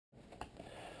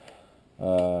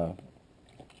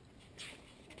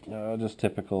Just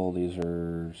typical. These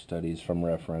are studies from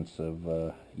reference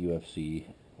of UFC,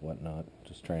 whatnot.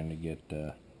 Just trying to get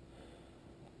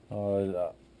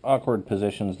awkward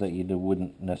positions that you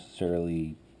wouldn't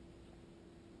necessarily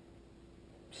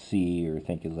see or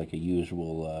think is like a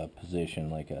usual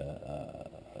position, like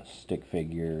a stick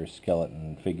figure,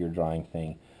 skeleton figure drawing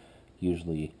thing.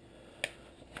 Usually,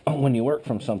 when you work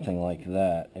from something like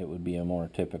that, it would be a more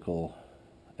typical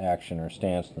action or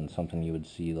stance than something you would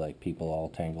see like people all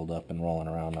tangled up and rolling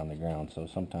around on the ground. So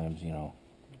sometimes,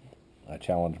 I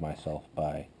challenge myself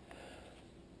by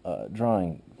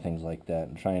drawing things like that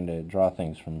and trying to draw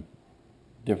things from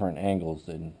different angles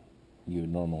than you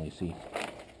would normally see.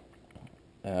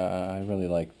 I really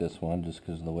like this one just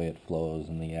because of the way it flows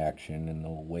and the action and the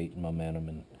weight and momentum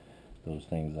and those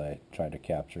things I try to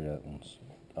capture. That one's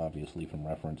obviously from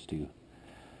reference to.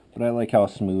 But I like how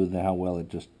smooth and how well it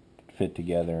just fit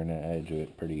together, and I do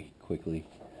it pretty quickly.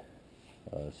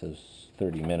 It says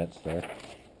 30 minutes there.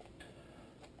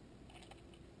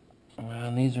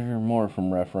 And these are more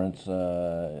from reference.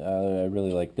 I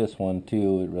really like this one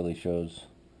too. It really shows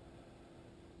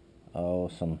I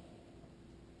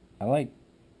like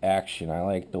action. I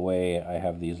like the way I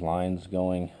have these lines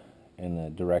going in the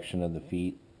direction of the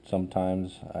feet.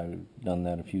 Sometimes I've done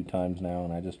that a few times now,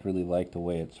 and I just really like the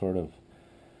way it sort of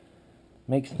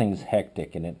makes things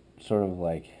hectic, and it sort of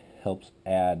like helps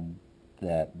add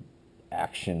that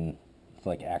action. It's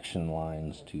like action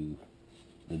lines to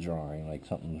the drawing, like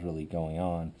something's really going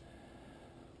on.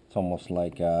 It's almost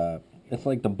like it's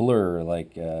like the blur.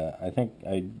 Like I think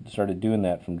I started doing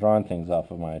that from drawing things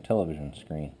off of my television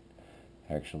screen.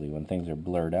 Actually, when things are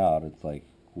blurred out, it's like,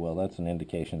 well, that's an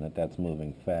indication that that's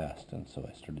moving fast, and so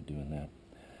I started doing that.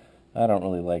 I don't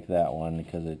really like that one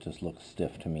because it just looks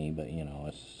stiff to me, but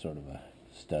it's sort of a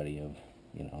study of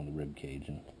the rib cage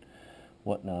and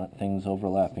whatnot, things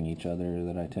overlapping each other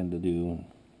that I tend to do.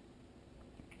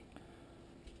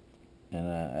 And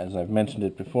as I've mentioned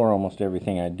it before, almost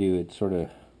everything I do, it sort of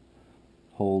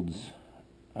holds,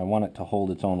 I want it to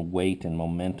hold its own weight and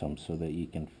momentum so that you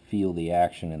can feel the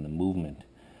action and the movement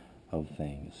of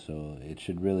things. So it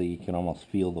should really, you can almost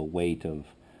feel the weight of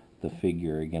the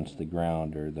figure against the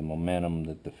ground, or the momentum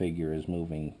that the figure is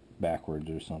moving backwards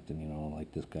or something,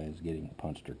 like this guy is getting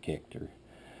punched or kicked or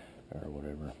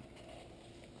whatever.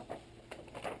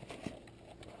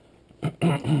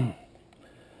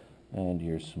 And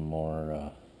here's some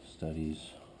more studies,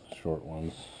 short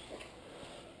ones.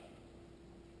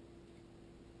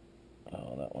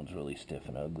 Oh, that one's really stiff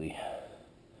and ugly.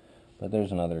 But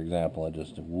there's another example of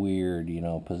just weird,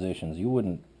 positions. You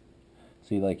wouldn't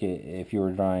see, like, if you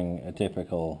were drawing a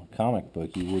typical comic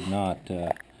book, you would not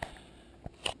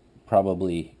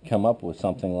probably come up with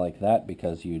something like that,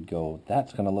 because you'd go,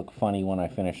 that's going to look funny when I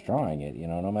finish drawing it.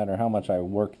 No matter how much I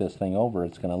work this thing over,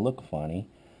 it's going to look funny.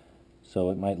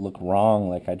 So it might look wrong,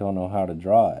 like I don't know how to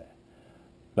draw it.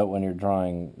 But when you're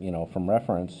drawing, from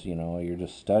reference, you're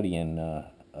just studying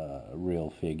real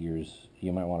figures,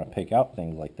 you might want to pick out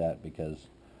things like that, because,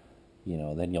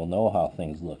 then you'll know how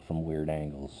things look from weird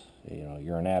angles.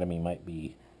 Your anatomy might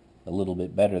be a little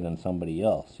bit better than somebody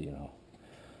else,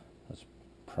 That's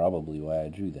probably why I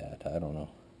drew that. I don't know.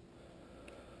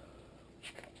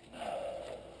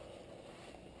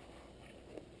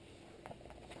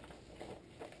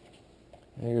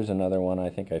 Here's another one. I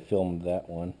think I filmed that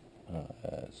one,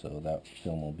 so that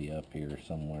film will be up here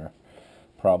somewhere.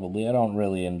 Probably. I don't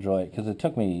really enjoy it because it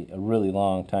took me a really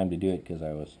long time to do it, because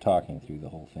I was talking through the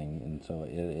whole thing, and so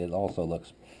it also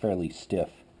looks fairly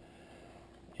stiff.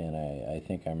 And I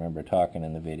think I remember talking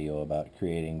in the video about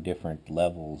creating different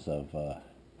levels of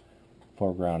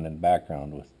foreground and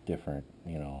background with different,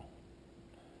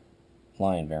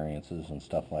 line variances and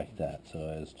stuff like that. So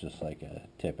it's just like a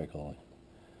typical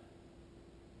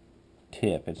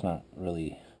tip. It's not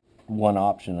really one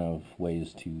option of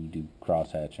ways to do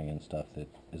cross-hatching and stuff that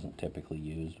isn't typically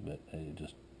used, but it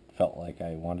just felt like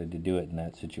I wanted to do it in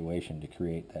that situation to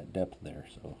create that depth there,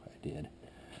 so I did.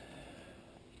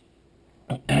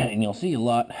 And you'll see a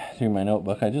lot through my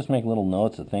notebook. I just make little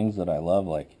notes of things that I love,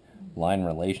 like line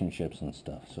relationships and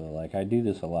stuff. So like I do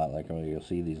this a lot, like you'll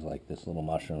see these, like this little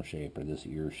mushroom shape or this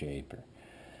ear shape, or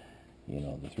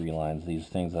the three lines, these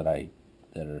things that I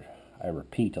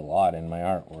repeat a lot in my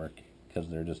artwork, because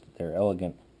they're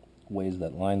elegant ways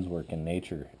that lines work in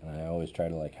nature, and I always try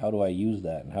to, like, how do I use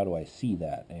that and how do I see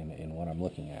that in what I'm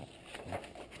looking at.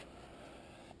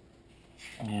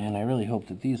 And I really hope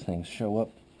that these things show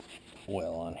up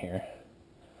well on here.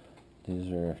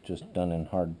 These are just done in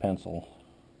hard pencil,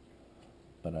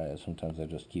 but sometimes I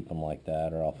just keep them like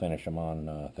that, or I'll finish them on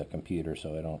the computer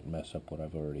so I don't mess up what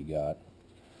I've already got.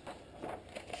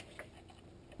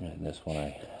 And this one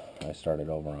I started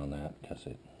over on that because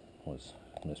it was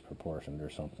misproportioned or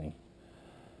something.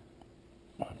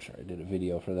 I'm sure I did a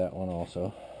video for that one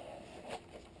also.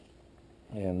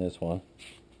 And this one.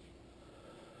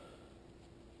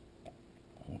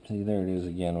 See, there it is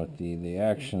again with the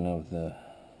action of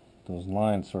those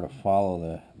lines sort of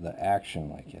follow the action,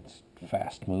 like it's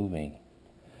fast moving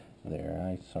there.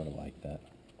 I sort of like that.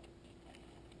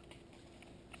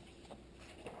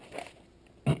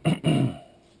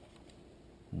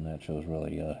 And that shows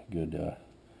really a good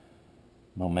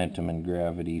momentum and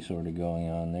gravity sort of going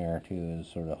on there too. It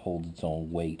sort of holds its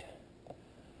own weight.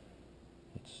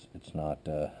 It's not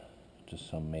just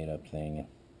some made up thing.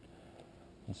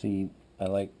 And see, I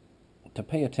like to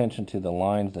pay attention to the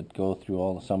lines that go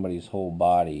through somebody's whole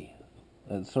body.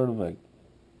 It's sort of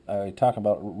I talk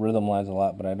about rhythm lines a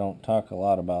lot, but I don't talk a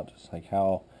lot about just like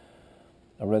how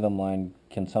a rhythm line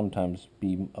can sometimes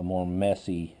be a more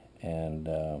messy and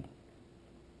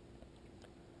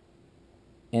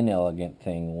inelegant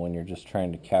thing when you're just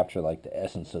trying to capture like the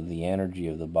essence of the energy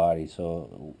of the body.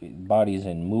 So body's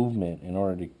in movement. In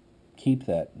order to keep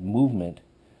that movement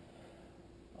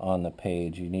on the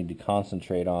page, you need to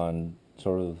concentrate on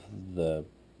sort of the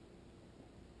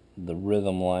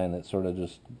rhythm line that sort of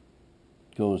just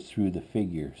goes through the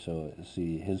figure. So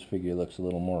see, his figure looks a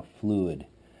little more fluid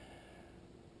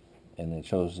and it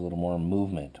shows a little more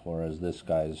movement, whereas this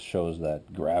guy's shows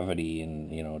that gravity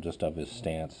and, you know, just of his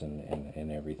stance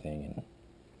and everything.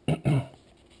 And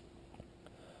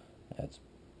that's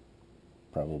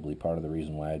probably part of the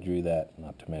reason why I drew that,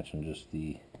 not to mention just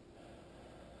the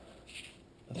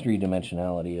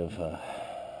three-dimensionality of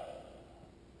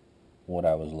what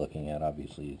I was looking at.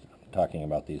 Obviously, I'm talking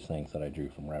about these things that I drew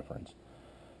from reference.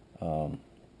 And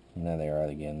there they are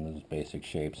again, those basic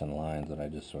shapes and lines that I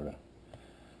just sort of,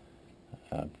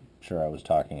 I'm sure I was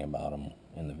talking about them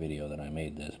in the video that I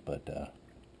made this, but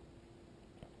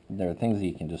there are things that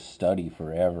you can just study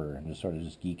forever and just sort of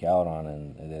just geek out on,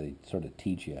 and they sort of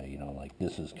teach you, you know, like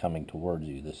this is coming towards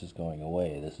you, this is going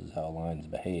away, this is how lines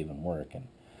behave and work. And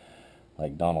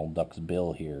like Donald Duck's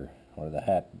bill here, or the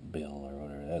hat bill, or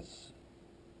whatever, that's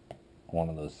one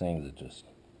of those things that just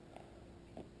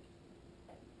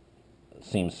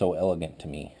seems so elegant to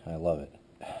me. I love it.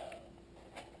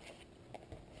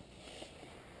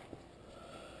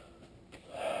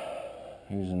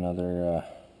 Here's another,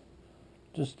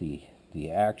 just the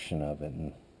action of it.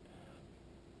 And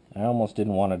I almost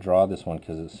didn't want to draw this one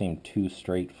because it seemed too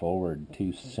straightforward,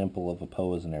 too simple of a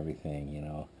pose and everything, you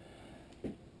know.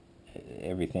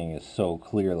 Everything is so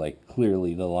clear, like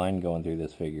clearly the line going through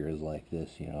this figure is like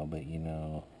this, you know, but you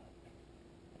know,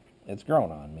 it's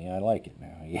grown on me. I like it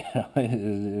now, you know.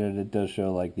 It does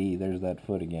show like there's that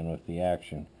foot again with the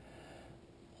action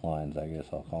lines. I guess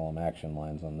I'll call them action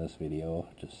lines on this video,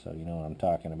 just so you know what I'm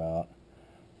talking about.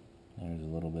 There's a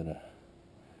little bit of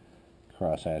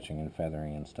cross-hatching and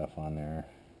feathering and stuff on there,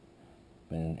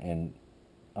 and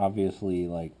obviously,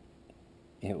 like,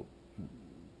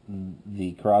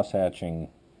 the cross-hatching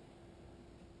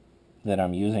that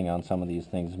I'm using on some of these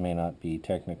things may not be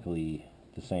technically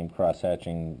the same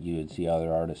cross-hatching you would see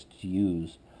other artists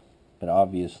use, but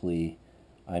obviously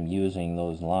I'm using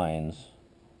those lines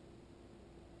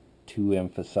to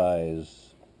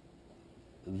emphasize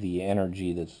the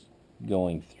energy that's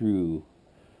going through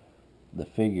the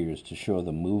figures, to show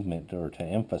the movement or to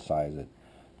emphasize it.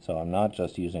 So I'm not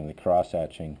just using the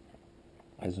cross-hatching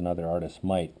as another artist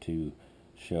might to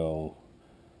show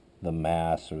the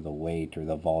mass or the weight or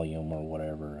the volume or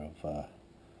whatever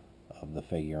of the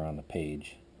figure on the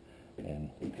page.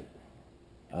 And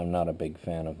I'm not a big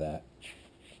fan of that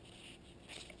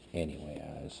anyway.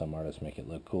 Some artists make it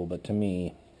look cool, but to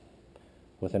me,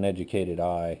 with an educated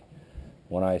eye,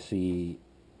 when I see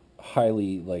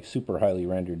highly, like super highly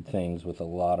rendered things with a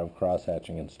lot of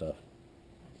cross-hatching and stuff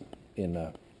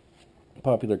in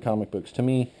popular comic books, to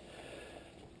me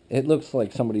it looks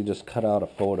like somebody just cut out a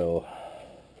photo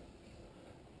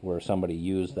where somebody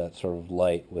used that sort of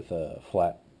light with a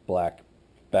flat black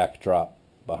backdrop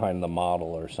behind the model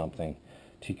or something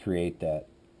to create that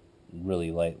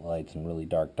really light lights and really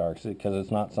dark darks, because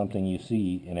it's not something you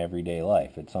see in everyday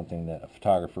life. It's something that a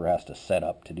photographer has to set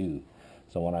up to do.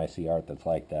 So when I see art that's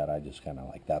like that, I just kind of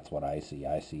like, that's what I see.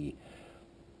 I see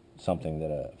something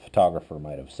that a photographer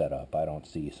might have set up. I don't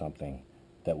see something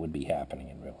that would be happening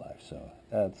in real life. So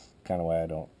that's kind of why I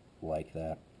don't like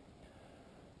that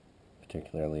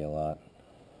particularly a lot.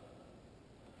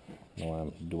 I know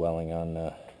I'm dwelling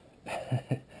on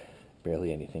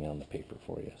barely anything on the paper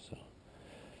for you. So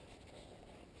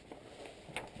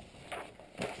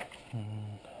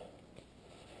And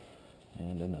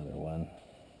another one.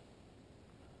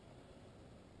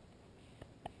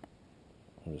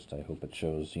 I hope it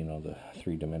shows, you know, the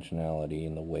three-dimensionality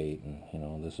and the weight, and, you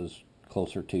know, this is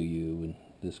closer to you, and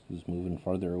this is moving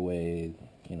farther away.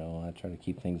 You know, I try to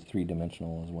keep things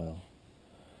three-dimensional as well.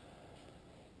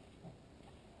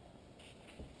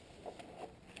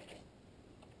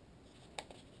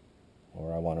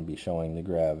 Or I want to be showing the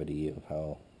gravity of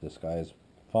how this guy is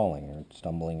falling or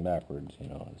stumbling backwards, you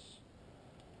know.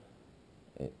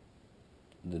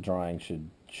 The drawing should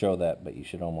show that, but you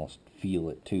should almost feel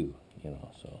it too, you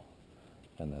know, so,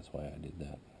 and that's why I did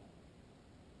that.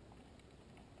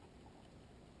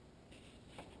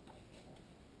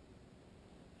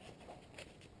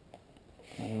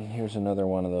 And here's another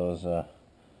one of those,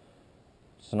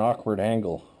 it's an awkward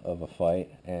angle of a fight,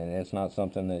 and it's not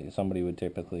something that somebody would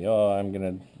typically, oh, I'm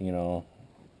gonna, you know,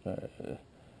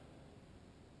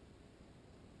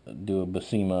 do a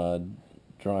Buscema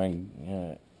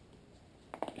drawing,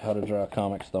 how to draw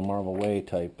comics the Marvel way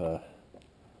type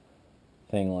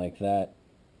thing like that,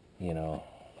 you know,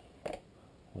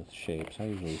 with shapes. I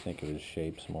usually think of it as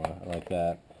shapes more like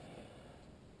that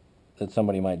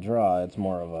somebody might draw. It's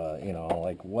more of a, you know,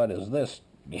 like, what is this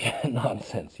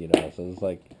nonsense, you know? So it's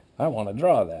like, I want to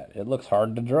draw that. It looks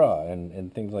hard to draw,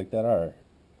 and things like that are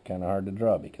kind of hard to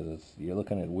draw because you're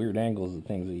looking at weird angles of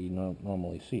things that you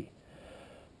normally see.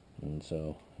 And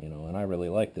so, you know, and I really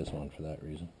like this one for that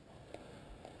reason.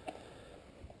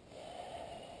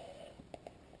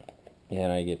 Yeah,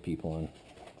 and I get people on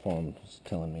forums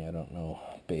telling me I don't know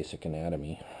basic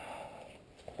anatomy.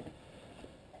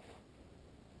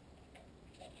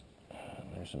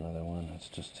 There's another one. It's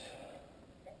just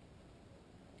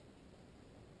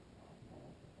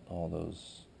all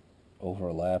those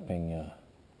overlapping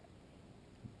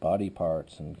body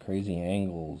parts and crazy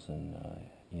angles, and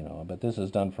you know, but this is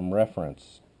done from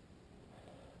reference.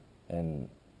 And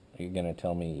you're gonna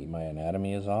tell me my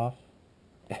anatomy is off?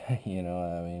 You know,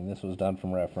 I mean, this was done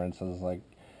from reference. I was like,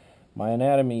 my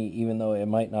anatomy, even though it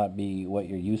might not be what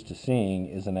you're used to seeing,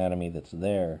 is anatomy that's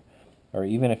there. Or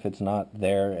even if it's not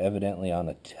there evidently on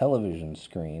a television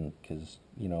screen, because,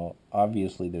 you know,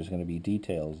 obviously there's going to be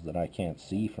details that I can't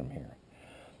see from here.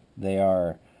 They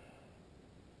are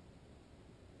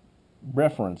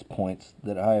reference points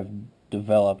that I've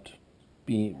developed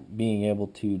being able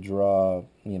to draw,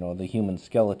 you know, the human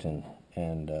skeleton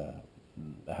and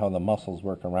how the muscles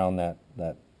work around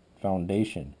that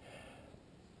foundation.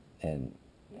 And,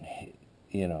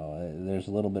 you know, there's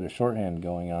a little bit of shorthand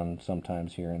going on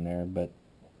sometimes here and there, but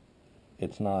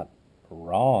it's not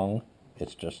wrong.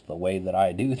 It's just the way that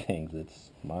I do things.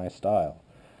 It's my style.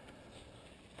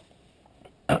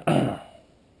 But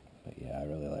yeah,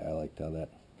 I liked how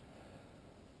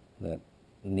that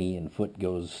knee and foot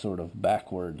goes sort of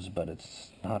backwards, but it's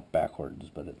not backwards,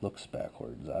 but it looks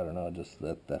backwards. I don't know, just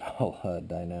that whole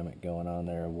dynamic going on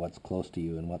there of what's close to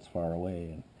you and what's far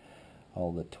away, and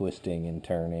all the twisting and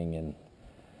turning, and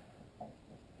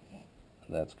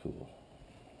that's cool.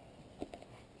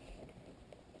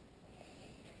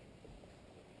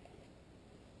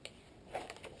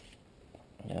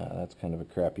 Yeah, that's kind of a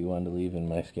crappy one to leave in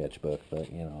my sketchbook,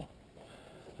 but, you know,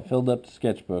 I filled up the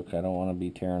sketchbook. I don't want to be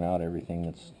tearing out everything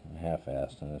that's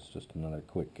half-assed, and it's just another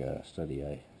quick study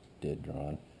I did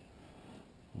drawing.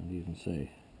 What do you even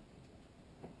say?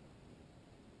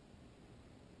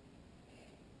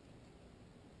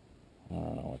 I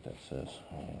don't know what that says.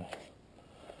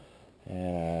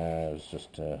 And I was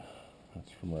just,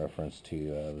 that's from reference to,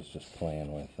 I was just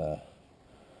playing with,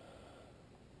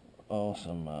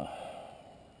 some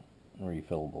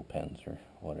refillable pens or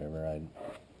whatever. I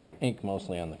ink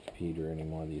mostly on the computer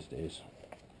anymore these days.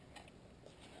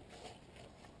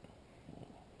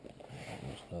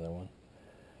 There's another one.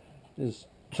 Just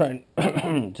trying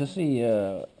to see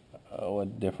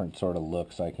what different sort of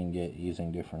looks I can get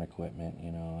using different equipment,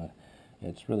 you know.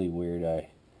 It's really weird.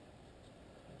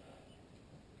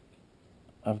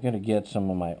 I've got to get some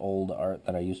of my old art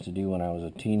that I used to do when I was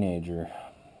a teenager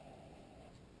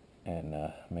and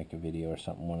make a video or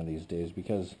something one of these days,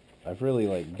 because I've really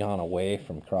like gone away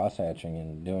from cross-hatching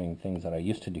and doing things that I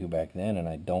used to do back then, and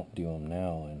I don't do them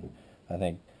now. And I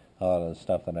think a lot of the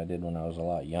stuff that I did when I was a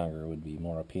lot younger would be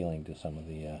more appealing to some of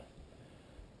the,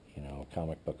 you know,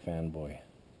 comic book fanboy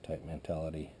type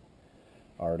mentality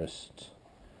artists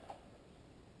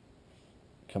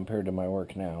compared to my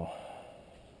work now.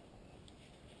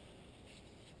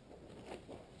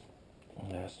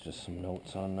 And that's just some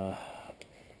notes on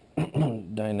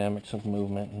dynamics of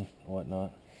movement and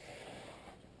whatnot.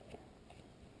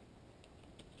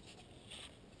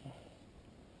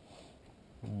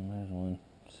 And there's one,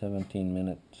 17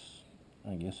 minutes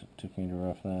I guess it took me to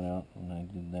rough that out when I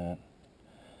did that.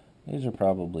 These are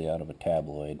probably out of a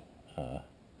tabloid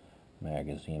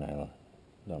magazine. I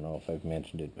don't know if I've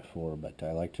mentioned it before, but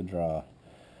I like to draw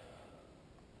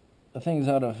the things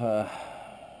out of,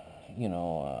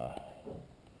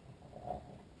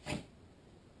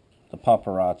 the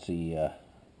paparazzi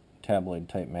tabloid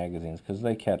type magazines, because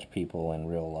they catch people in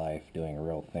real life doing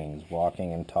real things,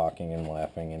 walking and talking and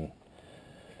laughing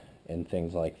and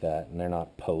things like that, and they're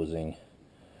not posing.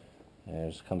 And there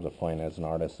just comes a point as an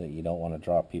artist that you don't want to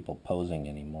draw people posing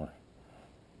anymore,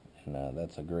 and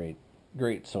that's a great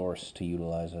source to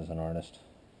utilize as an artist.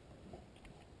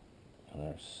 And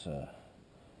there's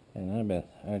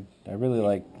and I really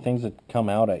like things that come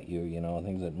out at you,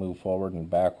 things that move forward and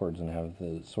backwards and have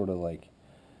the sort of like,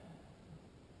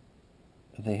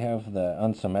 they have the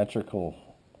unsymmetrical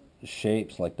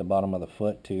shapes, like the bottom of the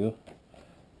foot too.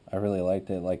 I really like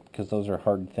that, like, because those are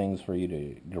hard things for you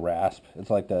to grasp. It's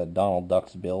like the Donald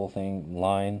Duck's bill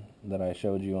line that I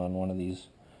showed you on one of these.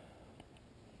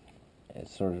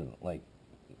 It's sort of like,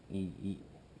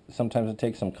 sometimes it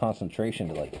takes some concentration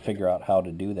to like figure out how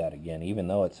to do that again, even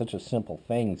though it's such a simple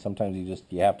thing. Sometimes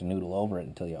you have to noodle over it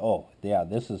until oh yeah,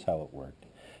 this is how it worked.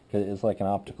 Because it's like an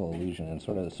optical illusion, and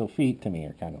sort of, so feet to me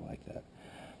are kind of like that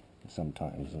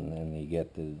sometimes, and then you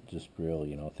get the just real,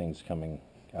 things coming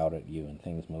out at you and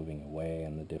things moving away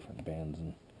and the different bends,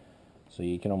 and so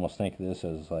you can almost think of this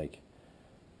as like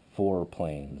 4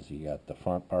 planes. You got the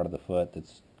front part of the foot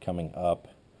that's coming up,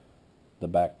 the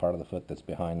back part of the foot that's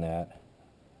behind that,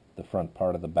 the front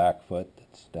part of the back foot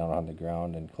that's down on the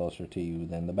ground and closer to you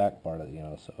than the back part of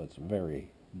so it's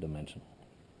very dimensional.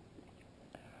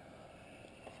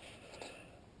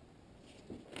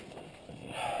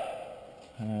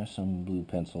 Some blue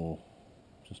pencil,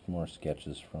 just more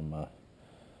sketches from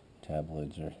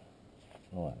tabloids or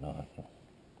whatnot.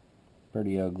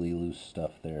 Pretty ugly loose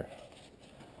stuff there.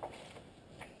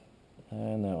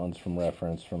 And that one's from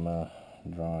reference from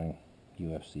drawing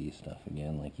UFC stuff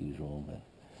again, like usual. But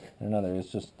another,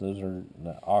 it's just, those are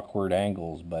the awkward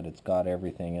angles, but it's got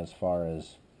everything as far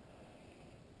as,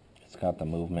 it's got the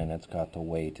movement, it's got the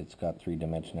weight, it's got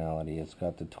 3-dimensionality, it's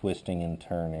got the twisting and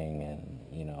turning, and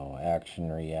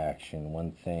action reaction.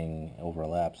 One thing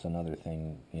overlaps another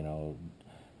thing.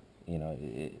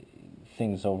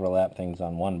 Things overlap things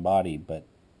on one body, but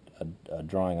a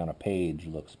drawing on a page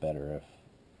looks better if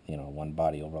one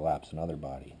body overlaps another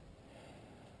body.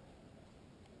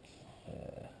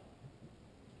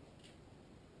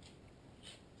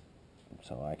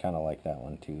 So I kind of like that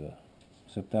one too.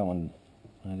 Except that one,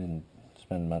 I didn't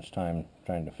spend much time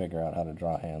trying to figure out how to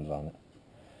draw hands on it,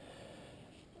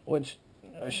 which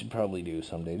I should probably do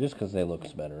someday, just because they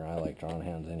looks better. I like drawing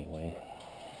hands anyway.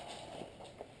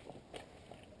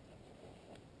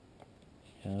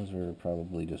 Yeah, those are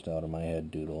probably just out of my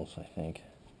head doodles, I think.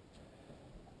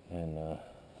 And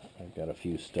I've got a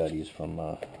few studies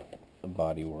from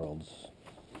Body World's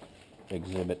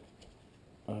exhibit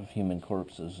of human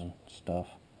corpses and stuff.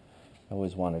 I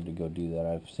always wanted to go do that.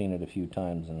 I've seen it a few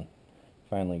times and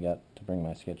finally got to bring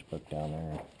my sketchbook down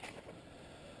there and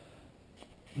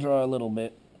draw a little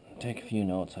bit, take a few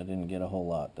notes. I didn't get a whole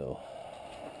lot though.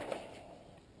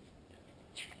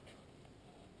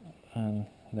 And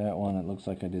that one, it looks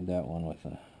like I did that one with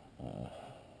a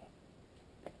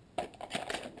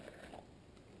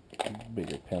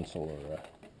bigger pencil or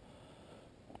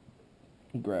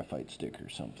a graphite stick or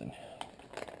something.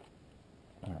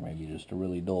 Or maybe just a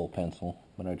really dull pencil.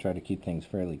 But I try to keep things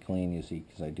fairly clean, you see,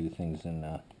 because I do things in,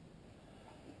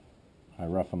 I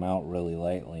rough them out really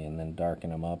lightly and then darken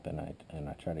them up, and I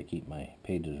try to keep my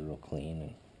pages real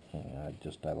clean, and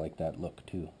I like that look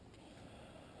too.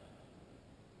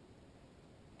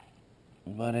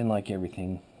 But in like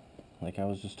everything, like I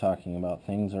was just talking about,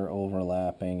 things are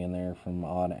overlapping and they're from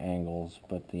odd angles,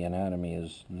 but the anatomy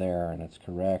is there and it's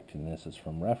correct, and this is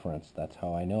from reference. That's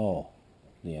how I know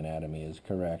the anatomy is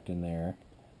correct in there.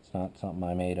 It's not something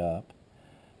I made up,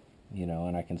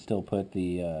 and I can still put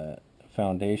the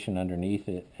foundation underneath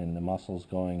it and the muscles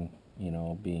going,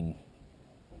 being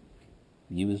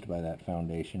used by that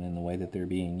foundation in the way that they're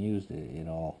being used. It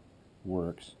all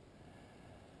works.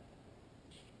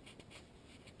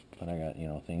 But I got,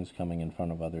 things coming in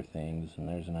front of other things, and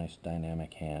there's a nice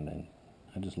dynamic hand, and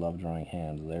I just love drawing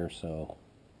hands. They're so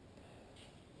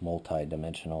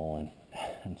multi-dimensional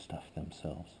and stuff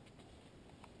themselves.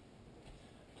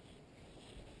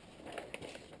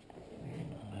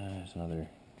 There's another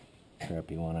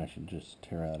crappy one I should just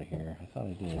tear out of here. I thought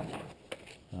I did.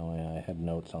 Oh yeah, I had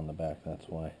notes on the back, that's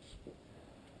why.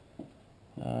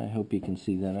 I hope you can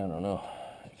see that. I don't know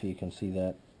if you can see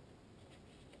that.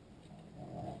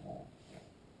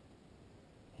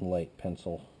 light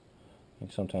pencil. I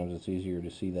think sometimes it's easier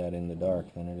to see that in the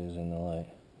dark than it is in the light.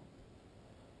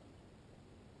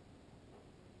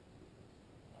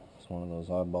 It's one of those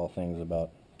oddball things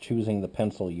about choosing the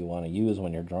pencil you want to use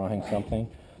when you're drawing something.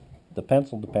 The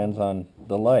pencil depends on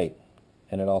the light,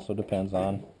 and it also depends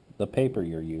on the paper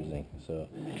you're using. So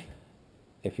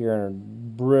if you're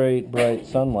in bright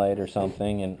sunlight or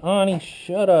something, and Ani,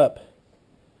 shut up,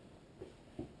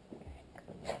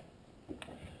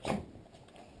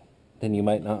 then you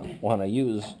might not want to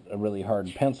use a really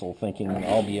hard pencil thinking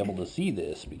I'll be able to see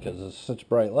this because it's such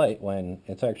bright light, when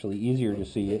it's actually easier to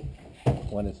see it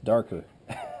when it's darker.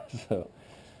 So,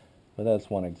 but that's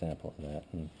one example of that.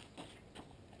 And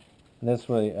this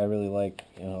way I really like,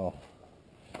 you know,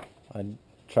 I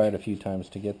tried a few times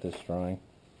to get this drawing,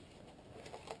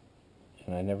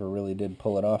 and I never really did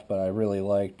pull it off, but I really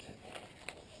liked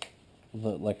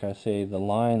like I say, the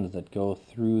lines that go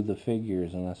through the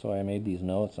figures, and that's why I made these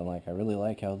notes. I'm like, I really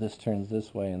like how this turns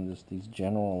this way, and these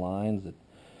general lines that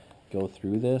go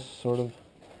through this sort of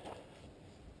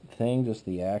thing, just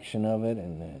the action of it,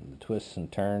 and the twists and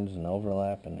turns and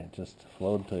overlap, and it just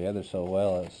flowed together so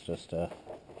well. It's just it's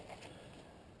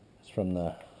from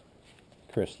the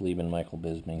Chris Lieben Michael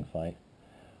Bisping fight,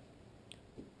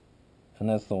 and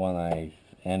that's the one I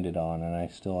ended on, and I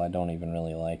don't even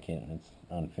really like it. It's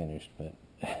unfinished, but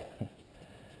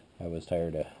I was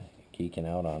tired of geeking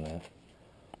out on that.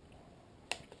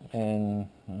 And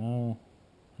that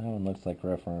one looks like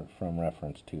from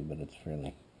reference too, but it's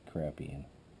fairly crappy, and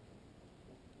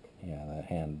yeah, the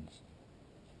hands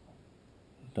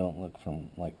don't look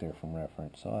like they're from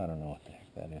reference, so I don't know what the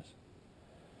heck that is.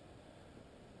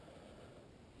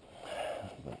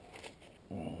 But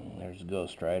there's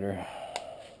Ghost Rider.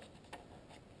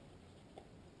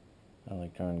 I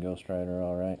like drawing Ghost Rider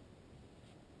alright,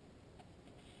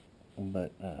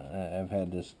 but I've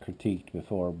had this critiqued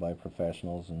before by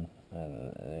professionals, and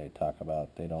they talk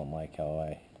about they don't like how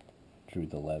I drew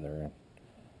the leather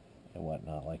and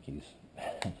whatnot, like he's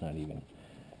not even,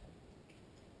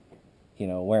 you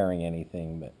know, wearing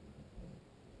anything, but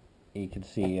you can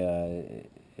see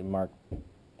Mark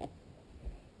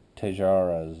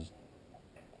Tejara's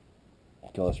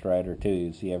Ghost Rider too.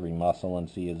 You see every muscle and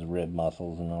see his rib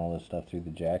muscles and all this stuff through the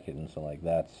jacket, and so like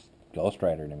that's Ghost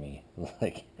Rider to me.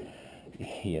 Like,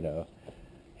 you know,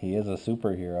 he is a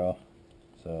superhero,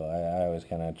 so I always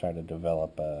kind of try to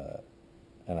develop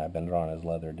and I've been drawing his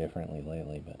leather differently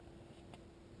lately, but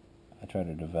I try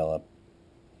to develop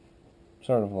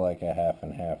sort of like a half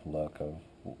and half look of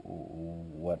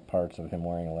what parts of him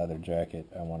wearing a leather jacket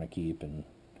I want to keep, and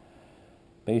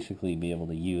basically be able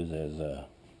to use as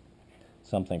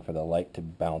something for the light to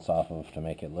bounce off of to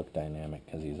make it look dynamic,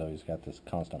 because he's always got this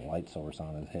constant light source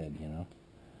on his head, you know.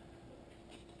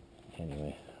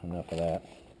 Anyway, enough of that.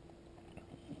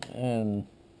 And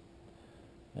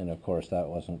of course that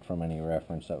wasn't from any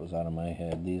reference, that was out of my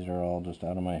head. These are all just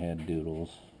out of my head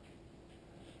doodles.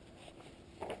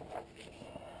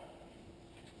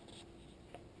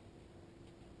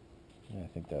 I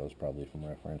think that was probably from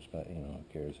reference, but you know, who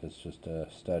cares? It's just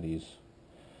studies.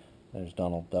 There's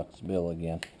Donald Duck's bill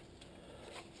again.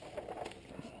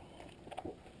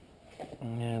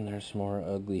 And there's some more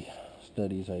ugly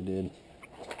studies I did.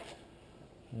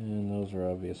 And those are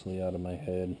obviously out of my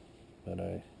head, but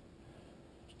you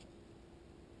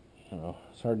know,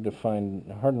 it's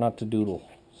hard not to doodle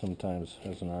sometimes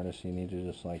as an artist. You need to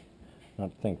just like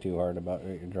not think too hard about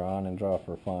what you're drawing and draw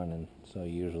for fun, and so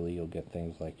usually you'll get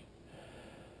things like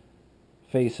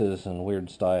faces and weird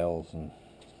styles and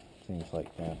things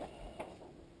like that.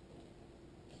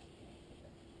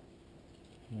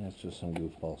 And it's just some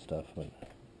goofball stuff, but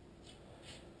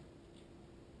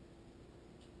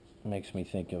it makes me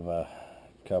think of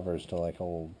covers to like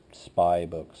old spy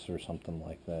books or something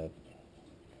like that.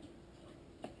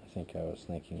 I think I was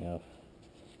thinking of.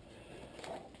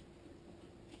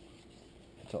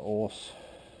 It's a horse.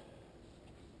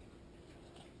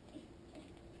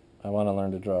 I want to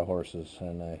learn to draw horses,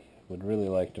 and I would really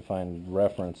like to find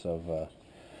reference of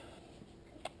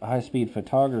high-speed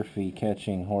photography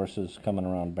catching horses coming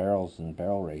around barrels and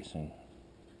barrel racing.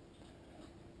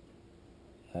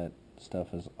 That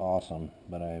stuff is awesome,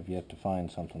 but I have yet to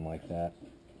find something like that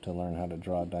to learn how to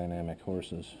draw dynamic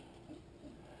horses.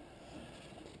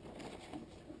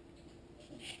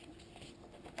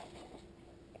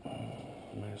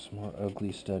 There's some more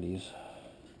ugly studies.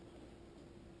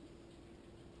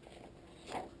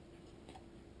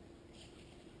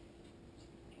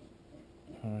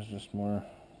 There's just more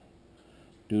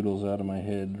doodles out of my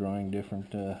head drawing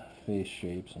different face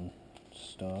shapes and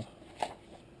stuff.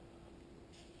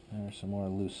 There's some more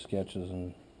loose sketches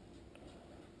and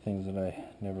things that I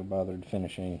never bothered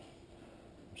finishing.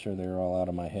 I'm sure they're all out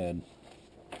of my head.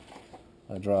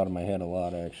 I draw out of my head a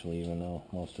lot, actually, even though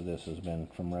most of this has been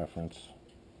from reference.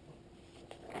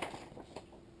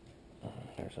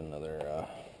 There's another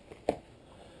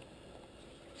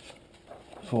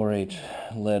 4H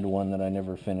lead one that I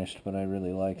never finished, but I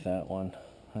really like that one.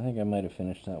 I think I might have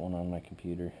finished that one on my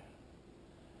computer.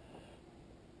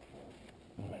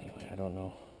 Anyway, I don't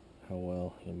know how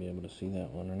well you'll be able to see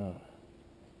that one or not.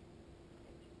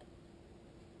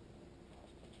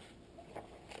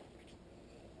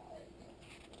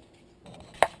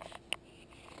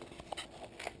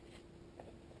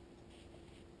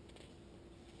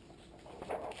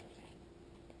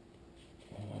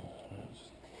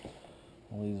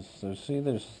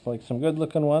 There's like some good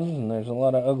looking ones and there's a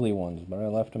lot of ugly ones, but I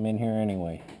left them in here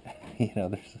anyway.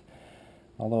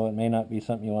 Although it may not be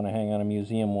something you want to hang on a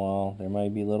museum wall, there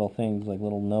might be little things like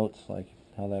little notes, like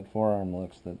how that forearm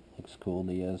looks, that looks cool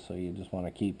to you, so you just want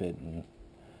to keep it and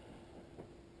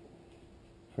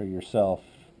for yourself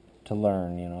to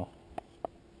learn, There's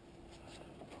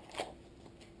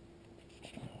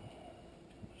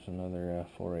another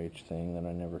 4H thing that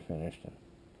I never finished.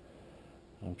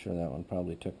 I'm sure that one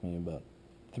probably took me about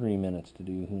 3 minutes to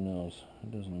do, who knows.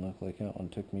 It doesn't look like that one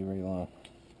took me very long.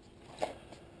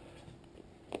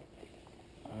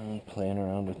 I'm playing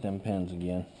around with them pens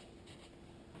again.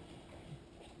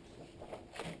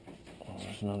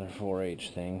 There's another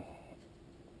 4H thing.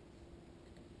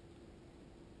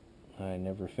 I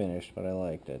never finished, but I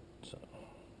liked it, so.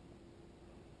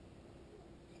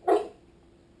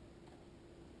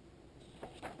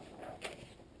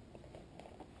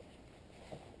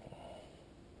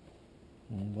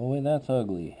 Boy, that's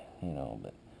ugly,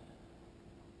 but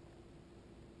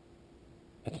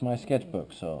it's my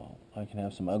sketchbook, so I can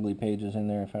have some ugly pages in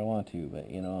there if I want to, but,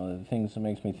 the things that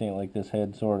makes me think like this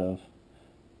head sort of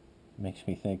makes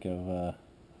me think of,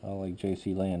 like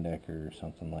J.C. Landecker or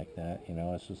something like that,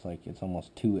 it's just like, it's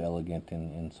almost too elegant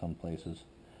in some places.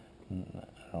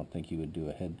 I don't think you would do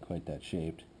a head quite that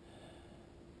shaped,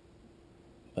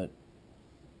 but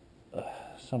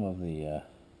some of the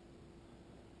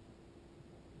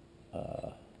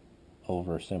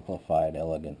oversimplified,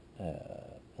 elegant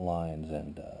lines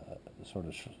and sort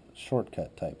of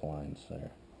shortcut type lines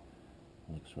there.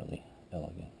 Looks really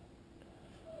elegant.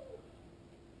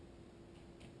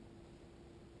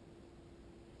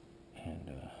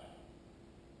 And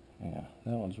yeah,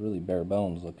 that one's really bare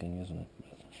bones looking, isn't it?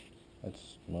 But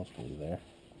that's mostly there.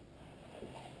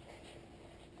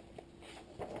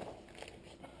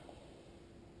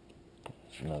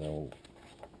 There's another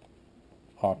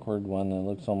awkward one that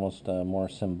looks almost more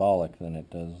symbolic than it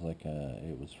does like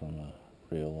it was from a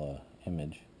real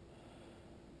image.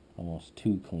 Almost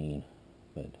too clean,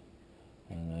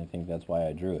 and I think that's why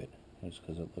I drew it, just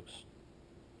because it looks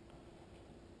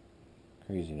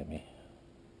crazy to me.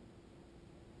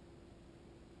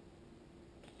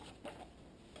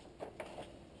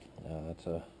 That's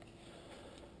a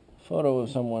photo of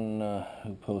someone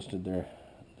who posted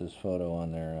this photo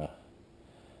on their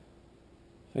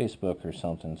Facebook or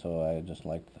something, so I just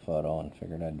liked the photo and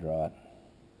figured I'd draw it.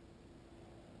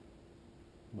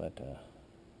 But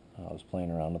I was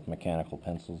playing around with mechanical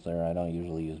pencils there. I don't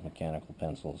usually use mechanical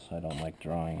pencils. I don't like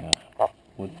drawing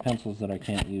with pencils that I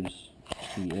can't use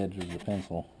the edge of the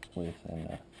pencil with,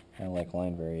 and I like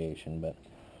line variation, but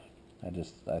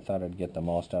I thought I'd get the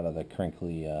most out of the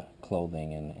crinkly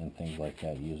clothing and things like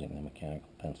that using the mechanical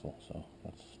pencil, so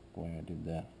that's the way I did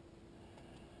that.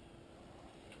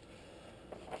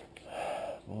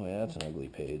 Boy, that's an ugly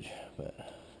page, but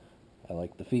I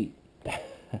like the feet.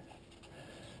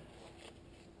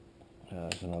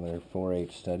 There's another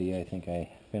 4H study. I think I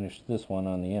finished this one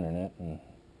on the internet and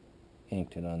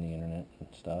inked it on the internet and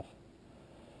stuff.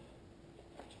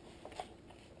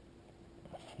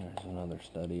 There's another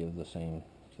study of the same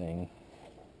thing.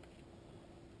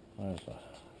 There's a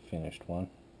finished one.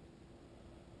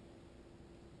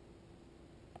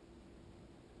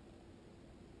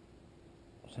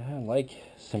 So I like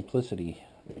simplicity.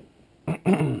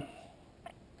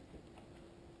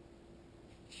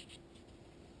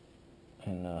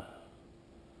 And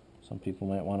some people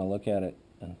might want to look at it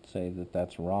and say that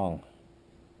that's wrong,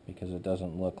 because it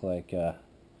doesn't look like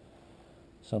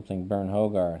something Bern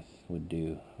Hogarth would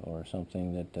do, or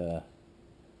something that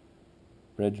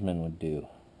Bridgman would do,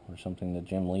 or something that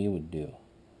Jim Lee would do,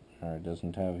 or it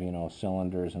doesn't have,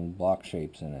 cylinders and block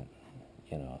shapes in it,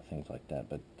 things like that.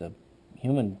 But the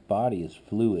human body is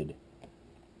fluid,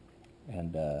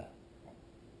 and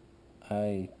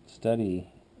I study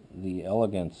the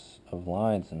elegance of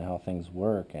lines and how things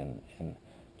work, and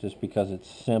just because it's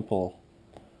simple,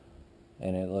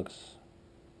 and it looks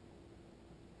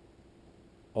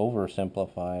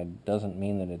oversimplified, doesn't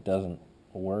mean that it doesn't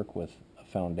work with a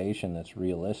foundation that's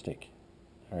realistic,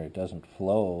 or it doesn't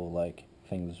flow like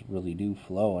things really do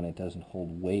flow, and it doesn't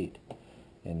hold weight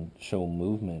and show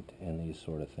movement and these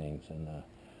sort of things. And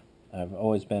I've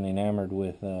always been enamored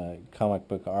with comic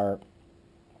book art,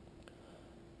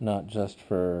 not just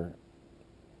for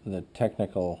the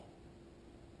technical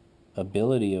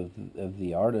ability of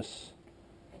the artists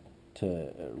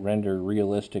to render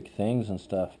realistic things and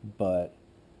stuff, but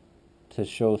to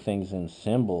show things in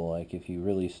symbol. Like if you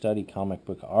really study comic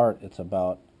book art, it's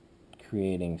about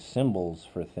creating symbols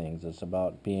for things. It's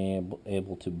about being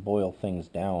able to boil things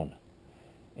down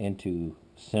into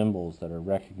symbols that are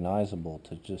recognizable,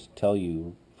 to just tell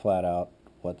you flat out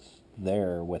what's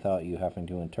there without you having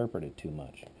to interpret it too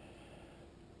much.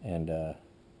 And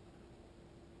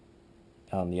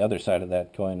on the other side of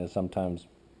that coin is sometimes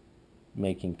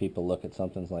making people look at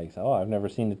something like, oh, I've never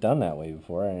seen it done that way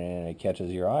before, and it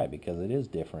catches your eye because it is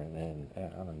different. And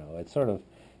I don't know, it's sort of,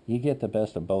 you get the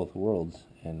best of both worlds.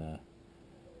 And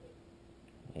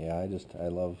yeah, I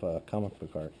love comic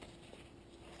book art.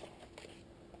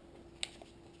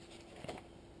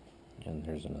 And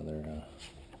here's another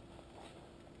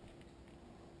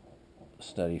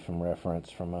study from reference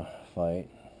from a fight.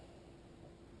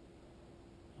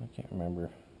 I can't remember.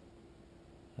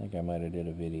 I think I might have did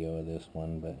a video of this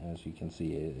one, but as you can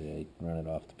see, I run it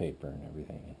off the paper and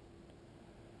everything.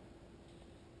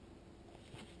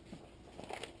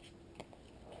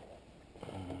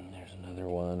 And there's another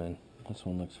one, and this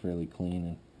one looks fairly clean.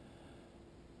 And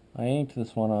I inked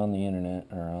this one on the internet,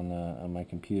 or on my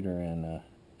computer, and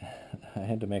I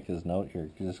had to make this note here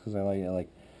just because I like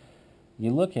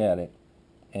you look at it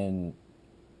and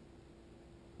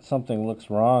something looks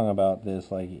wrong about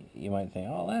this. Like you might think,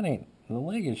 oh, that ain't, the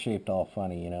leg is shaped all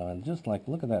funny, you know, and just like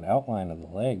look at that outline of the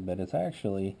leg, but it's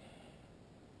actually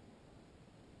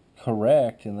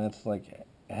correct, and that's like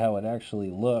how it actually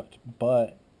looked.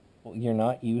 But you're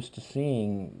not used to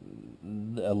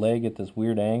seeing a leg at this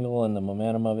weird angle and the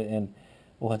momentum of it, and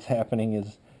what's happening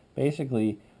is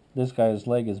basically this guy's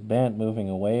leg is bent, moving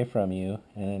away from you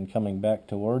and then coming back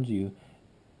towards you,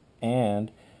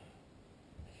 and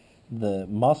the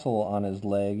muscle on his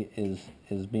leg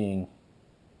is being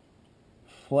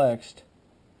flexed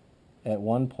at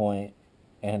one point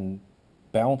and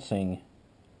bouncing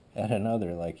at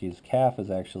another. Like his calf is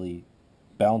actually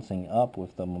bouncing up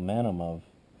with the momentum of,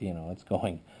 you know, it's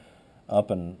going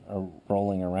up and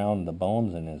rolling around the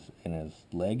bones in his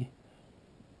leg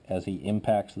as he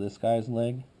impacts this guy's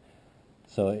leg.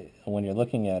 So when you're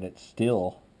looking at it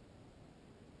still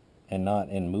and not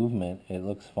in movement, it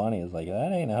looks funny. It's like,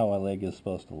 that ain't how a leg is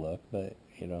supposed to look. But,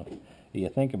 you know, you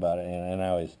think about it, and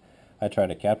I try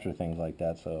to capture things like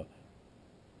that, so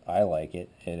I like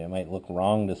it. And it might look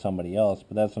wrong to somebody else,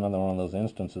 but that's another one of those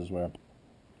instances where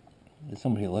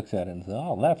somebody looks at it and says,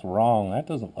 oh, that's wrong, that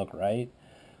doesn't look right.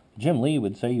 Jim Lee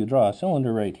would say you draw a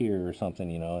cylinder right here or something,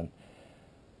 you know,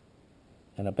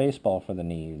 and a baseball for the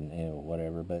knee, and you know,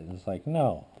 whatever. But it's like,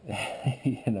 no,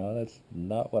 you know, that's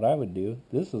not what I would do.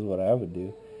 This is what I would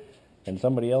do. And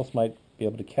somebody else might be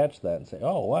able to catch that and say,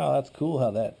 oh, wow, that's cool how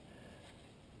that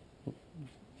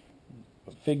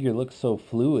figure looks so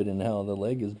fluid and how the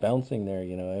leg is bouncing there.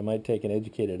 You know, it might take an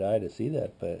educated eye to see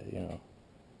that, but, you know,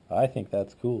 I think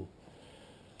that's cool.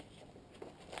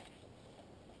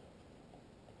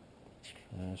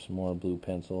 Some more blue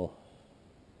pencil.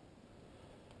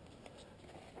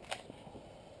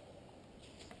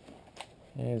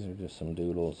 These are just some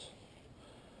doodles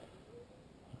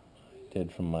I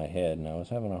did from my head, and I was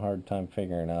having a hard time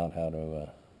figuring out how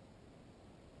to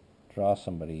draw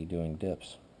somebody doing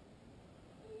dips.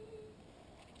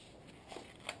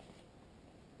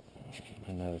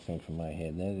 Another thing from my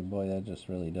head. Boy, that just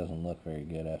really doesn't look very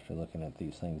good after looking at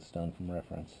these things done from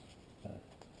reference. But,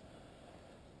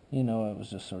 you know, it was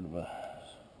just sort of a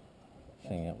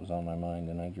thing that was on my mind,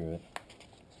 and I drew it.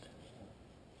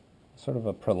 Sort of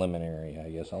a preliminary, I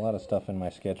guess. A lot of stuff in my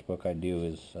sketchbook I do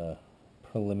is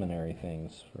preliminary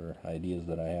things for ideas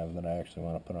that I have that I actually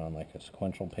want to put on like a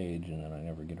sequential page, and then I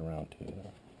never get around to it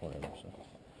or whatever. So.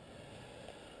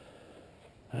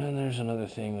 And there's another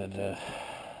thing that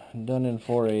done in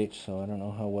 4H, so I don't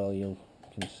know how well you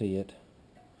can see it,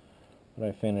 but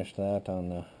I finished that on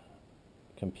the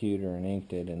computer and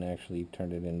inked it and actually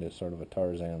turned it into sort of a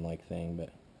Tarzan-like thing.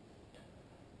 But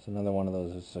it's another one of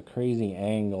those, it's a crazy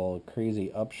angle, a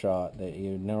crazy upshot that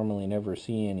you normally never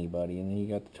see anybody, and then you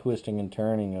got the twisting and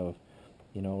turning of,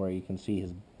 you know, where you can see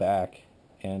his back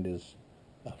and his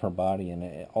upper body,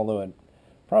 and although it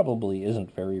probably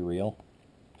isn't very real,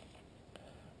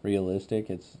 realistic.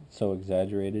 It's so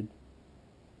exaggerated,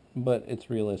 but it's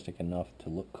realistic enough to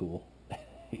look cool,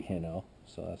 you know.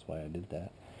 So that's why I did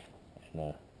that.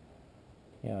 And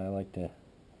yeah, I like to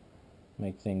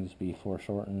make things be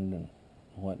foreshortened and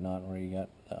whatnot, where you got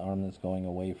the arm that's going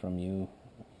away from you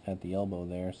at the elbow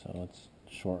there, so it's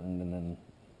shortened, and then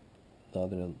the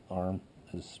other arm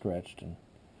is stretched, and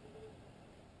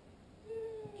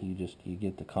you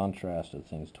get the contrast of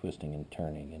things twisting and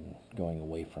turning and going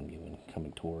away from you and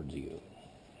coming towards you.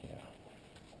 Yeah.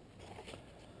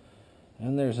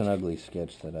 And there's an ugly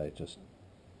sketch that I just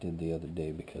did the other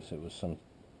day because it was some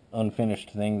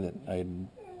unfinished thing that I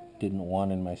didn't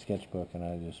want in my sketchbook, and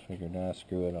I just figured,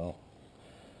 screw it, I'll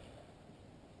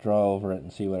draw over it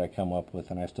and see what I come up with,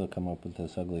 and I still come up with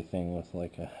this ugly thing with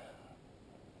like a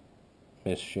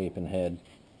misshapen head.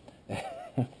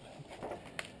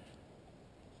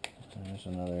 There's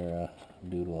another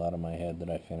doodle out of my head that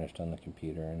I finished on the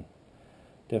computer, and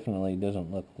definitely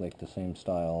doesn't look like the same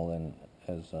style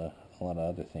as a lot of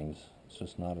other things. It's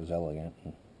just not as elegant,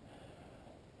 and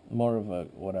more of a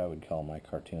what I would call my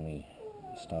cartoony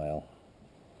style.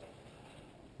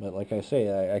 But like I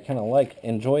say, I kind of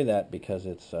enjoy that because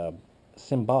it's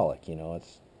symbolic, you know.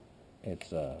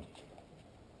 It's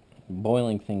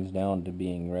boiling things down to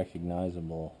being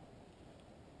recognizable,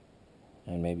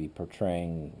 and maybe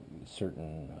portraying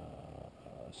certain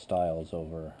styles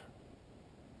over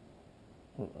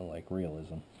like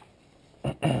realism.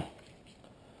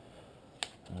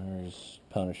 There's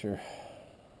Punisher.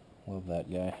 Love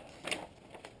that guy.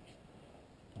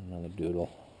 Another doodle.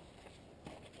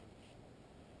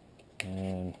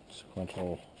 And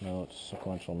sequential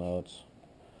notes.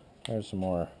 There's some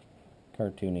more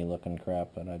cartoony looking crap,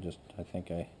 but I think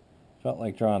I felt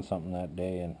like drawing something that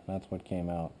day, and that's what came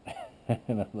out.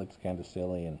 And it looks kind of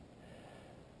silly and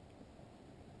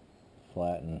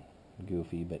flat and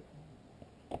goofy, but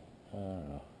I don't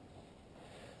know.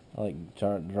 I like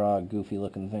to draw goofy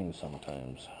looking things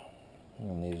sometimes.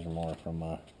 And these are more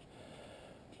from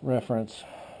reference.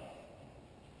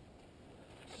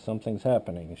 Something's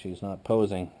happening. She's not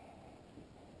posing.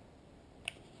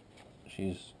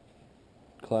 She's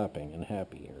clapping and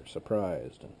happy or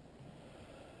surprised, and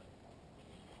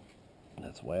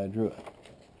that's why I drew it.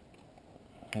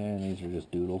 And these are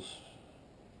just doodles.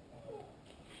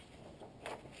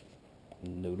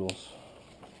 Doodles.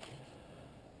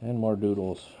 And more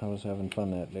doodles. I was having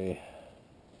fun that day,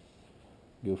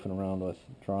 goofing around with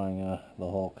drawing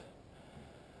the Hulk.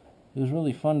 It was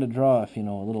really fun to draw if you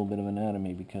know a little bit of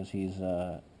anatomy, because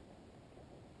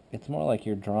it's more like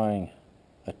you're drawing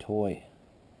a toy.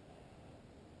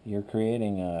 You're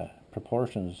creating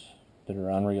proportions that are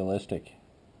unrealistic,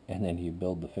 and then you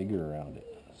build the figure around it.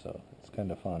 So it's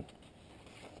kind of fun.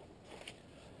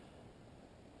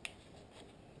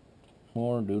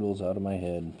 More doodles out of my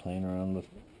head, playing around with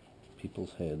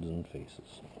people's heads and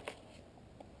faces.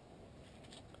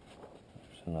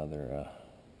 There's another,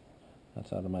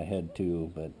 that's out of my head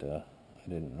too, but I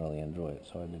didn't really enjoy it,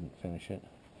 so I didn't finish it.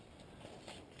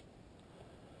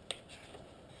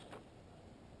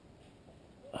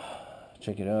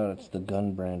 Check it out, it's the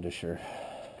gun brandisher.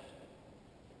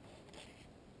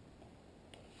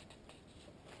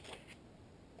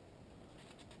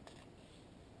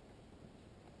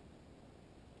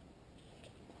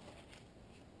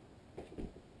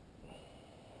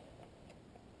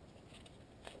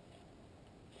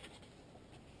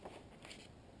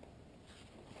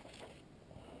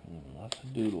 Lots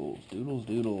of doodles,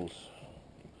 doodles.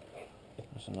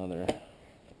 There's another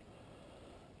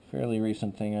fairly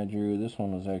recent thing I drew. This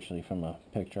one was actually from a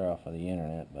picture off of the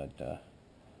internet, but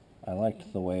I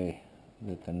liked the way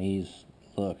that the knees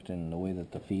looked and the way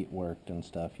that the feet worked and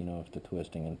stuff, you know, with the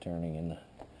twisting and turning and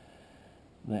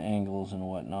the angles and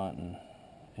whatnot,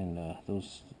 and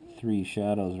those three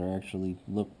shadows are actually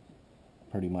look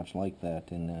pretty much like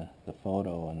that in the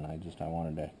photo, and I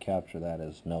wanted to capture that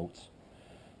as notes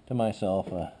to myself,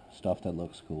 stuff that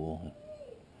looks cool.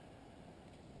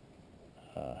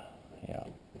 Yeah.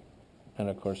 And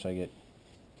of course I get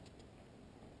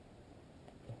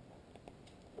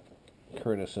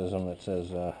criticism that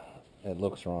says it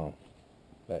looks wrong.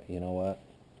 But you know what?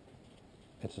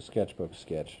 It's a sketchbook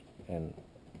sketch, and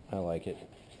I like it.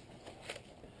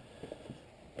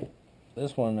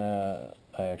 This one I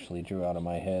actually drew out of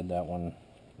my head. That one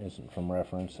isn't from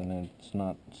reference, and it's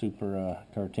not super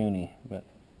cartoony, but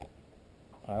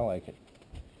I like it.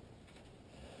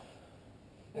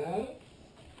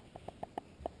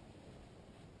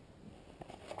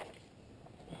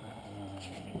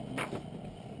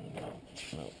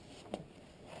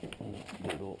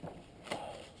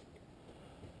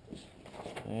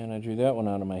 And I drew that one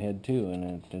out of my head too, and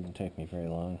it didn't take me very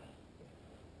long.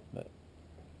 But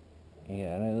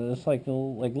yeah, and it's like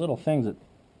little things that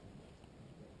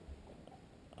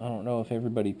I don't know if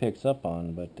everybody picks up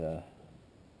on, but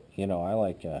you know, I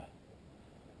like the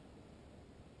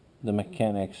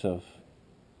mechanics of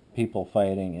people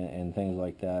fighting and things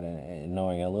like that, and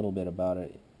knowing a little bit about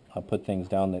it. I'll put things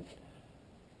down that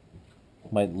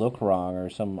might look wrong, or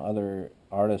some other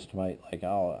artist might like,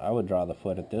 oh, I would draw the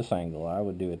foot at this angle, I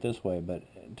would do it this way. But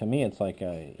to me, it's like,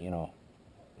 you know,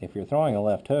 if you're throwing a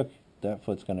left hook, that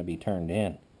foot's going to be turned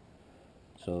in,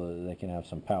 so that they can have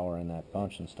some power in that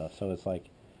punch and stuff. So it's like,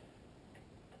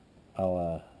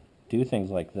 I'll do things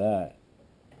like that,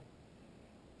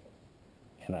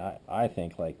 and I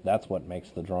think like that's what makes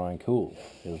the drawing cool,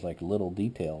 is like little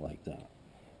detail like that.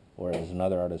 Whereas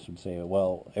another artist would say,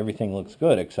 well, everything looks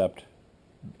good except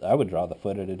I would draw the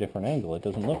foot at a different angle. It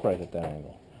doesn't look right at that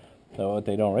angle. So what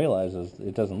they don't realize is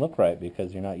it doesn't look right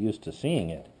because you're not used to seeing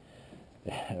it.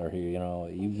 Or, you know,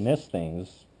 you miss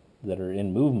things that are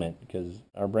in movement, because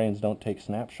our brains don't take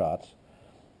snapshots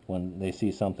when they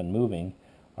see something moving,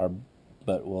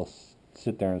 but we'll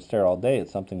sit there and stare all day at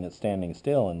something that's standing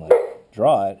still and like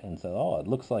draw it and say, oh, it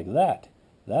looks like that.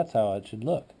 That's how it should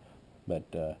look.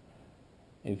 But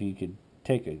if you could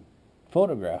take a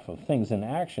photograph of things in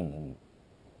action, and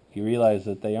you realize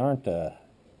that they aren't, you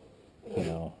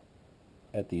know,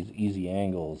 at these easy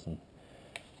angles, and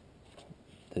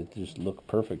they just look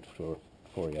perfect for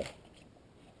you.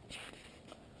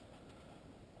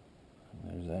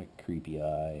 There's that creepy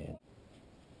eye.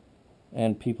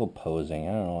 And people posing.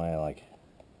 I don't know why I like,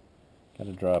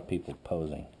 gotta draw people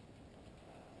posing.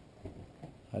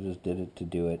 I just did it to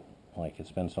do it. Like,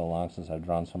 it's been so long since I've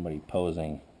drawn somebody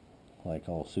posing, like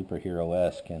all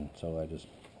superhero-esque, and so I just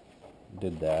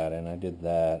did that, and I did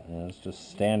that, and it's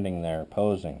just standing there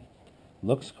posing.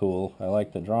 Looks cool, I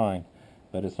like the drawing,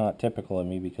 but it's not typical of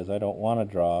me, because I don't want to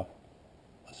draw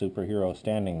a superhero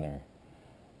standing there.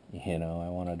 You know, I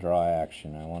want to draw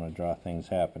action, I want to draw things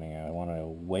happening, I want to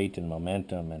weight and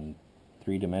momentum and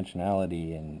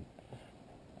three-dimensionality and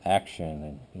action,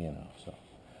 and, you know, so.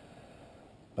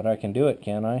 But I can do it,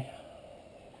 can't I?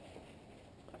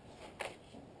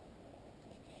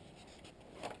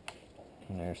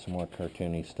 And there's some more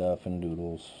cartoony stuff and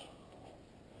doodles.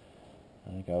 I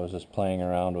think I was just playing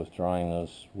around with drawing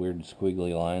those weird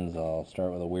squiggly lines. I'll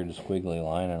start with a weird squiggly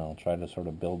line, and I'll try to sort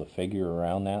of build a figure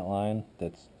around that line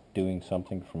that's doing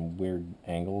something from weird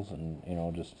angles, and, you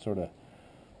know, just sort of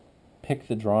pick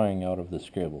the drawing out of the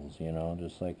scribbles, you know,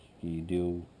 just like you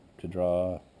do to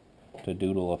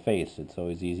doodle a face. It's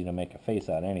always easy to make a face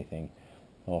out of anything.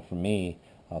 Well, for me,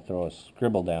 I'll throw a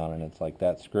scribble down, and it's like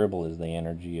that scribble is the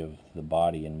energy of the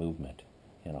body and movement.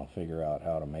 And I'll figure out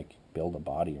how to build a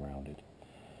body around it.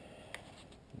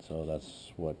 And so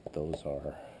that's what those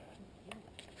are.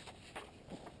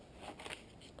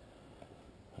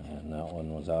 And that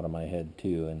one was out of my head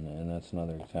too, and that's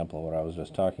another example of what I was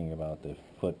just talking about, the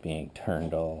foot being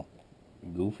turned all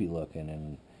goofy looking,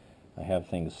 and I have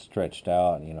things stretched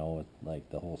out, you know, with like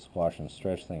the whole squash and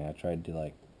stretch thing. I tried to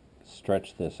like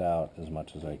stretch this out as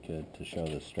much as I could to show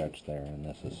the stretch there, and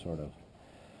this is sort of,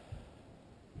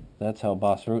 that's how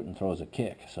Boss Rutan throws a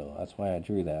kick, so that's why I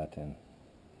drew that. And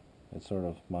it's sort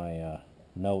of my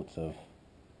notes of,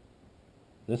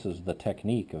 this is the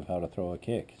technique of how to throw a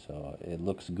kick. So it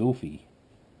looks goofy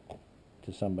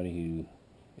to somebody who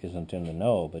isn't in the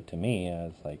know, but to me,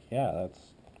 it's like, yeah, that's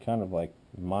kind of like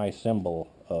my symbol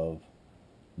of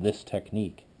this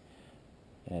technique.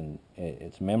 And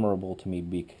it's memorable to me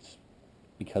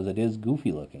because it is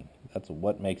goofy looking. That's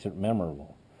what makes it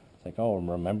memorable. It's like, oh,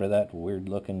 remember that weird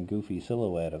looking goofy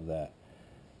silhouette of that.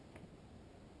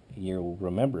 You'll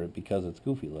remember it because it's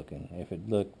goofy looking. If it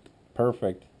looked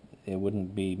perfect, it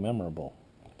wouldn't be memorable.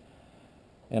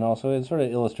 And also it sort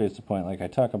of illustrates the point, like I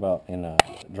talk about in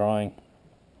drawing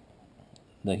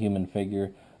the human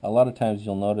figure. A lot of times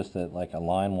you'll notice that like a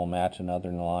line will match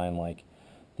another line, like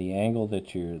the angle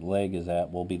that your leg is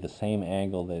at will be the same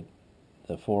angle that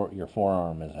your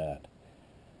forearm is at,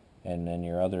 and then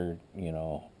your other, you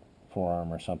know,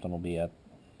 forearm or something will be at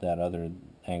that other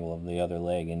angle of the other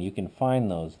leg. And you can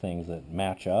find those things that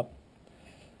match up,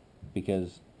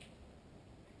 because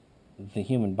the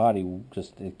human body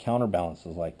just, it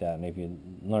counterbalances like that. And if you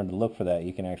learn to look for that,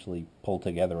 you can actually pull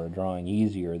together a drawing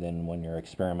easier than when you're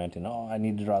experimenting. Oh, I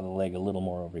need to draw the leg a little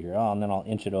more over here. Oh, and then I'll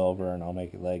inch it over and I'll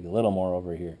make the leg a little more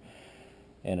over here.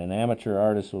 And an amateur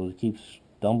artist will keep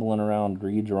stumbling around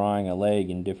redrawing a leg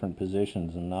in different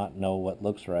positions and not know what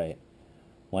looks right.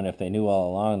 When if they knew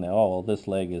all along that, oh, well, this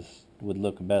leg would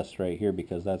look best right here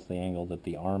because that's the angle that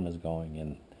the arm is going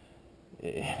in.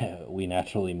 we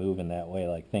naturally move in that way,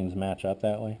 like things match up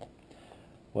that way.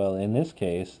 Well, in this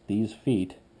case, these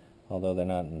feet, although they're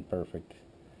not in perfect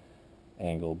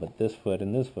angle, but this foot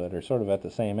and this foot are sort of at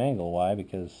the same angle. Why?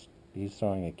 Because he's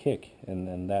throwing a kick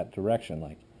in that direction.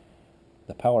 Like,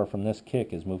 the power from this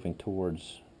kick is moving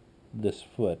towards this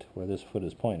foot, where this foot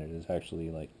is pointed, is actually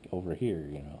like over here,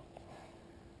 you know.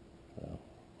 So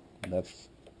that's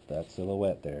that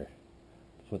silhouette there.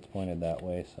 The foot's pointed that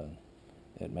way, so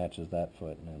it matches that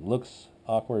foot, and it looks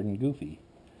awkward and goofy,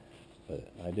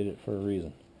 but I did it for a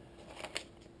reason.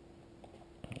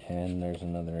 And there's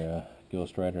another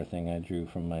Ghost Rider thing I drew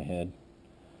from my head.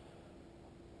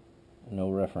 No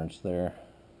reference there,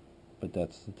 but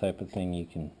that's the type of thing you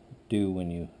can do when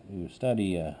you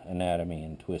study anatomy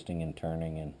and twisting and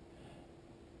turning and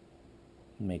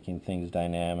making things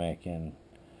dynamic and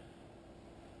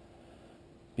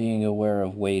being aware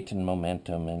of weight and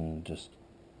momentum and just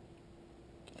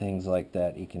things like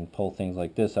that. You can pull things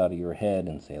like this out of your head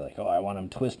and say, like, oh, I want him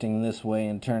twisting this way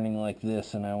and turning like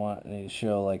this, and I want to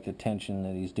show like the tension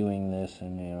that he's doing this,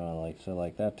 and you know, like, so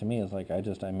like that to me is like I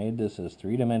made this as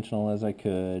three-dimensional as I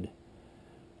could,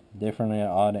 different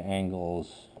odd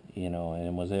angles, you know,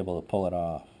 and was able to pull it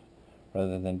off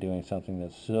rather than doing something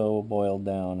that's so boiled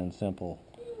down and simple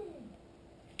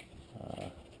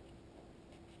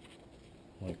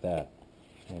like that.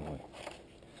 Anyway.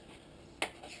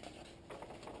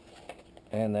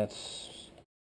 And that's